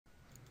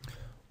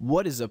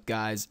What is up,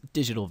 guys?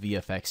 Digital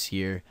VFX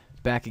here,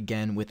 back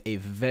again with a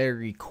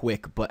very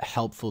quick but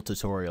helpful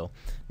tutorial.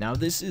 Now,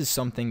 this is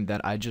something that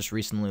I just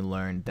recently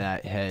learned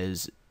that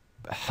has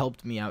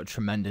helped me out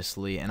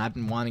tremendously, and I've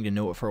been wanting to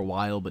know it for a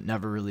while but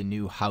never really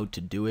knew how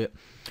to do it.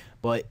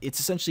 But it's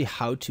essentially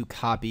how to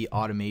copy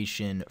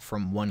automation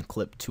from one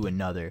clip to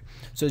another.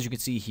 So as you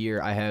can see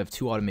here, I have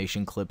two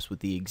automation clips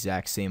with the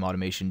exact same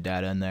automation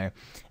data in there,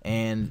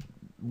 and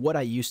what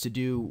I used to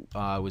do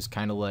was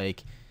kind of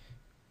like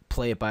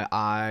play it by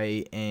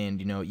eye,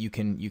 and you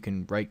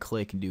can right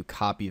click and do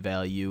copy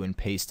value and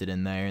paste it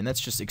in there, and that's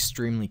just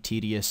extremely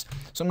tedious.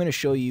 So I'm going to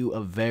show you a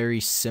very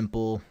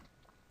simple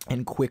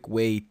and quick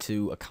way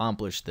to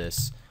accomplish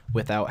this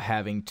without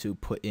having to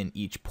put in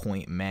each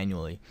point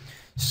manually.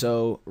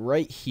 So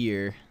right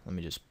here, let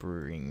me just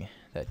bring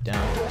that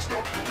down.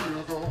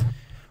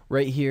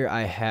 Right here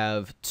I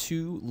have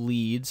two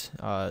leads,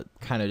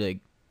 kind of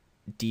like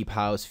deep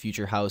house,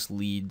 future house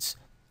leads,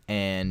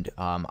 and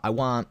I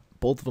want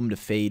both of them to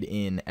fade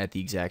in at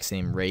the exact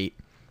same rate.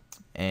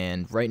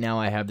 And right now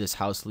I have this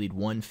house lead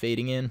 1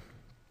 fading in.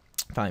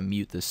 If I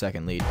mute the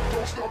second lead,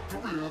 don't stop the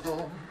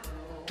rhythm,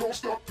 don't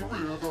stop the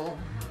rhythm,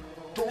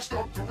 don't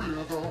stop the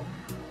rhythm,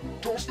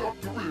 don't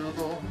stop the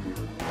rhythm,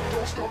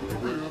 don't stop the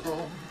rhythm.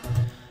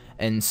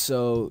 And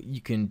so you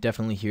can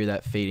definitely hear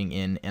that fading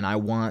in, and I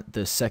want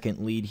the second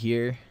lead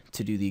here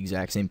to do the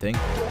exact same thing.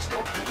 Don't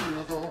stop the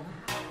rhythm,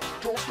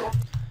 don't stop.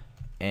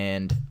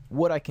 And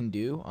what I can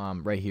do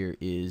right here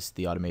is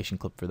the automation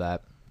clip for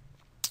that.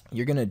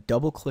 You're going to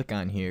double click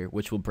on here,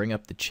 which will bring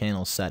up the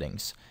channel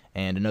settings.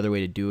 And another way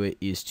to do it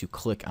is to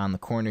click on the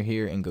corner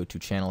here and go to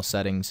channel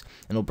settings,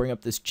 and it'll bring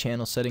up this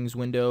channel settings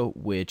window,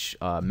 which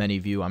many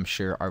of you I'm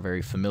sure are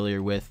very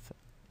familiar with.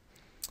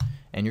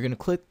 And you're going to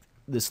click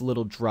this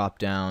little drop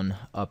down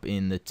up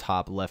in the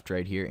top left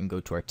right here and go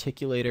to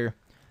articulator,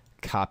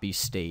 copy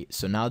state.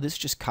 So now this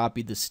just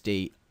copied the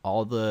state,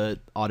 all the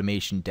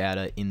automation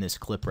data in this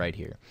clip right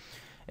here.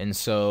 And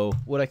so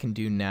what I can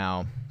do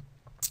now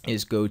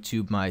is go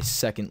to my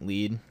second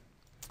lead,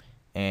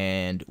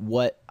 and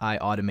what I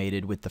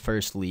automated with the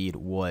first lead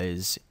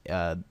was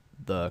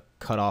the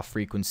cutoff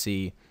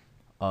frequency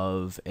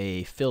of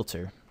a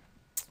filter.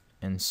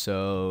 And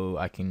so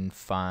I can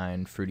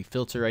find Fruity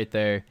Filter right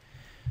there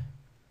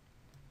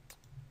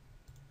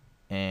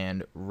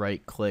and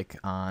right click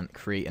on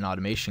create an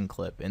automation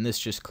clip, and this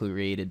just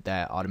created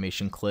that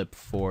automation clip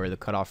for the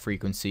cutoff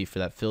frequency for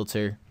that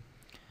filter.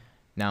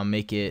 Now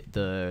make it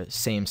the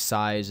same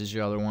size as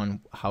your other one,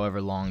 however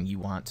long you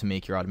want to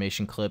make your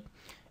automation clip,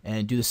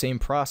 and do the same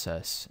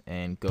process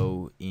and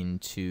go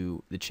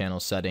into the channel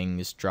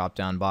settings drop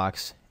down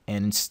box,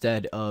 and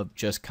instead of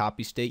just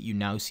copy state, you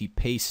now see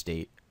paste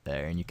state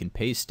there, and you can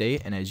paste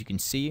state, and as you can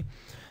see,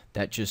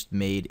 that just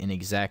made an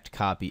exact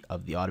copy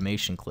of the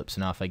automation clip.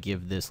 So now if I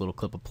give this little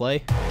clip a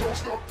play, don't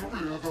stop the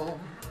rhythm,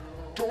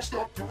 don't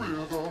stop the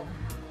rhythm,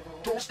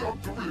 don't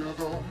stop the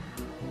rhythm,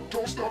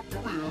 don't stop the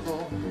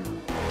rhythm,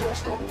 don't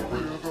stop the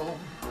rhythm,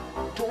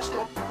 don't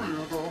stop the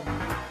rhythm,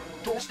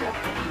 don't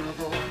stop the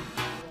rhythm,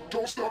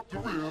 don't stop the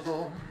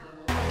rhythm,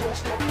 don't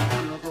stop the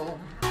rhythm,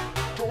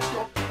 don't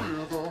stop the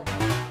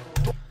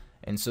rhythm.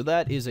 And so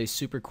that is a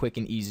super quick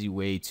and easy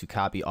way to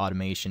copy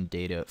automation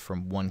data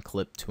from one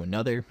clip to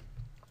another.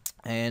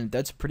 And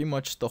that's pretty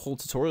much the whole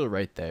tutorial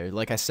right there.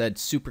 Like I said,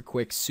 super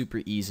quick,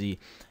 super easy,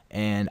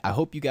 and I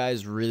hope you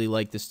guys really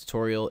like this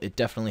tutorial. It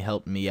definitely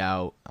helped me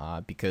out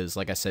because,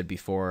 like I said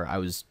before, I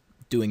was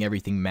doing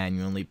everything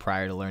manually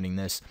prior to learning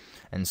this,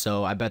 and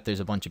so I bet there's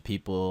a bunch of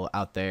people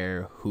out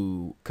there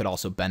who could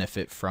also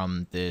benefit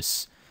from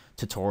this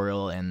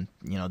tutorial and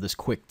this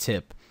quick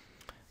tip.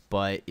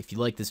 But if you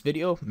like this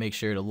video, make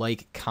sure to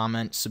like,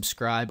 comment,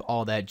 subscribe,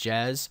 all that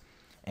jazz.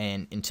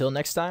 And until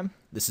next time,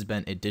 this has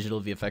been a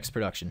Digital VFX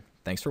production.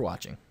 Thanks for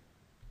watching.